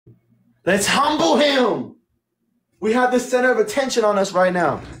Let's humble him. We have the center of attention on us right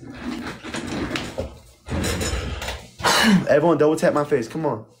now. Everyone double tap my face. Come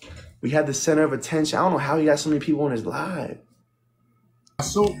on. We have the center of attention. I don't know how he got so many people on his live.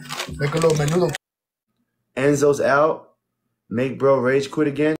 Enzo's out. Make bro rage quit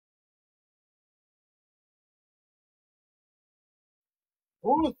again.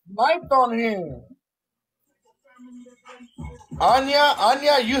 Who sniped on him?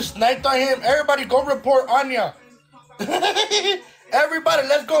 Anya, you sniped on him. Everybody go report Anya. Everybody,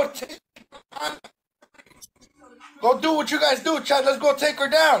 let's go. Go do what you guys do, chat. Let's go take her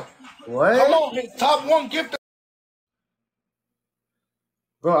down. What? Come on, top one gift.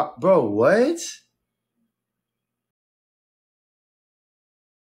 Bro, what?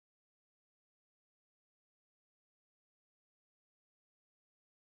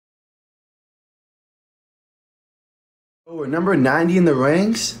 Oh, we're number 90 in the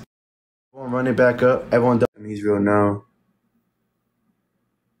ranks? Everyone run it back up. Everyone does. He's real now.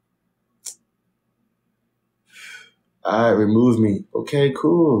 Alright, remove me. Okay,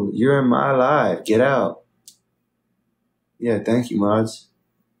 cool. You're in my live. Get out. Yeah, thank you, mods.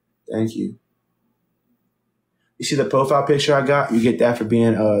 Thank you. You see the profile picture I got? You get that for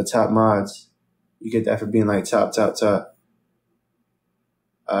being top mods. You get that for being like top.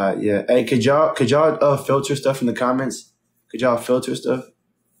 Yeah. Hey, could y'all filter stuff in the comments? Could y'all filter stuff?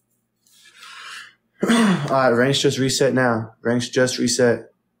 Alright, ranks just reset now. Ranks just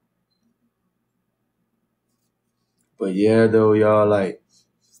reset. But yeah, though, y'all, like,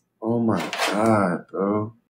 oh my God, bro.